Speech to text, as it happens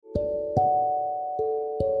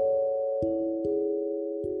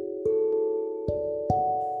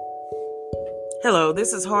Hello,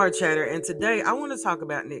 this is Hard Chatter, and today I want to talk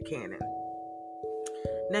about Nick Cannon.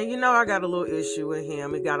 Now, I got a little issue with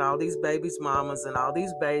him. He got all these babies' mamas and all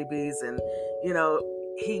these babies, and,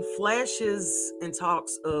 he flashes and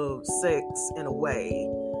talks of sex in a way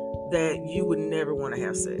that you would never want to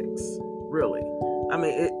have sex. Really. I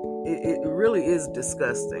mean, it really is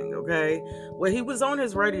disgusting, okay? Well, he was on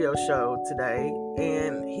his radio show today,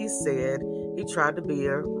 and he said he tried to be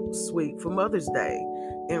a sweet for Mother's Day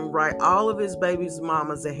and write all of his baby's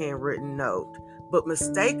mamas a handwritten note, but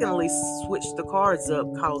mistakenly switched the cards up,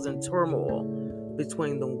 causing turmoil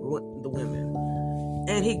between the women.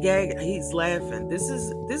 And he's laughing. This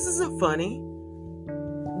isn't funny.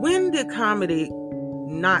 When did comedy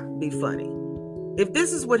not be funny? If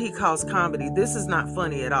this is what he calls comedy, this is not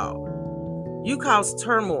funny at all. You cause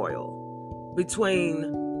turmoil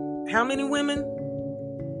between how many women?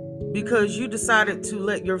 Because you decided to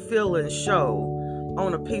let your feelings show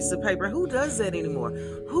on a piece of paper. Who does that anymore?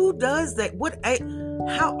 Who does that?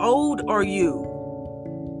 How old are you?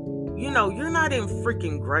 You're not in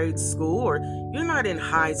freaking grade school, or you're not in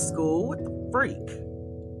high school. What the freak?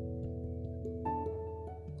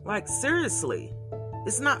 Like, seriously.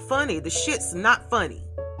 It's not funny. The shit's not funny.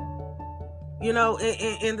 And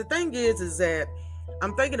the thing is that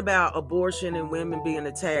I'm thinking about abortion and women being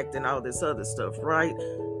attacked and all this other stuff, right?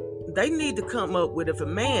 They need to come up with, if a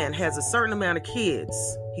man has a certain amount of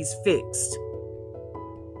kids, he's fixed.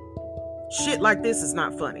 Shit like this is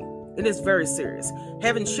not funny. It is very serious.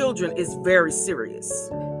 Having children is very serious.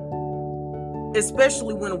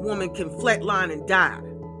 Especially when a woman can flatline and die.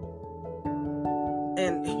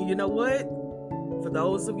 And you know what? For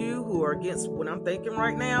those of you who are against what I'm thinking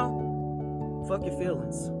right now, fuck your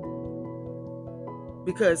feelings.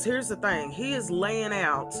 Because here's the thing. He is laying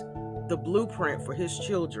out the blueprint for his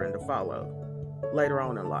children to follow later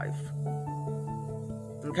on in life.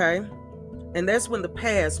 Okay? And that's when the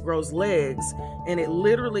past grows legs and it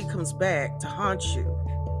literally comes back to haunt you.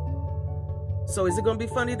 So is it going to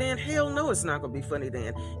be funny then? Hell no, it's not going to be funny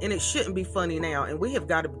then. And it shouldn't be funny now. And we have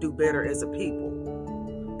got to do better as a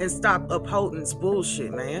people and stop upholding this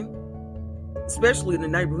bullshit, man. Especially in the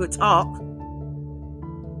neighborhood talk.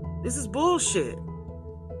 This is bullshit.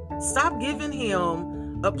 Stop giving him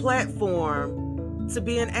a platform to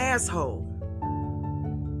be an asshole.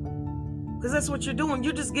 Because that's what you're doing.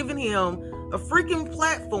 You're just giving him a freaking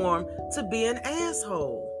platform to be an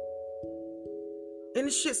asshole. And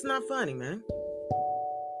this shit's not funny, man.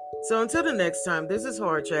 So until the next time, this is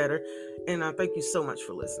Hard Chatter, and I thank you so much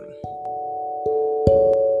for listening.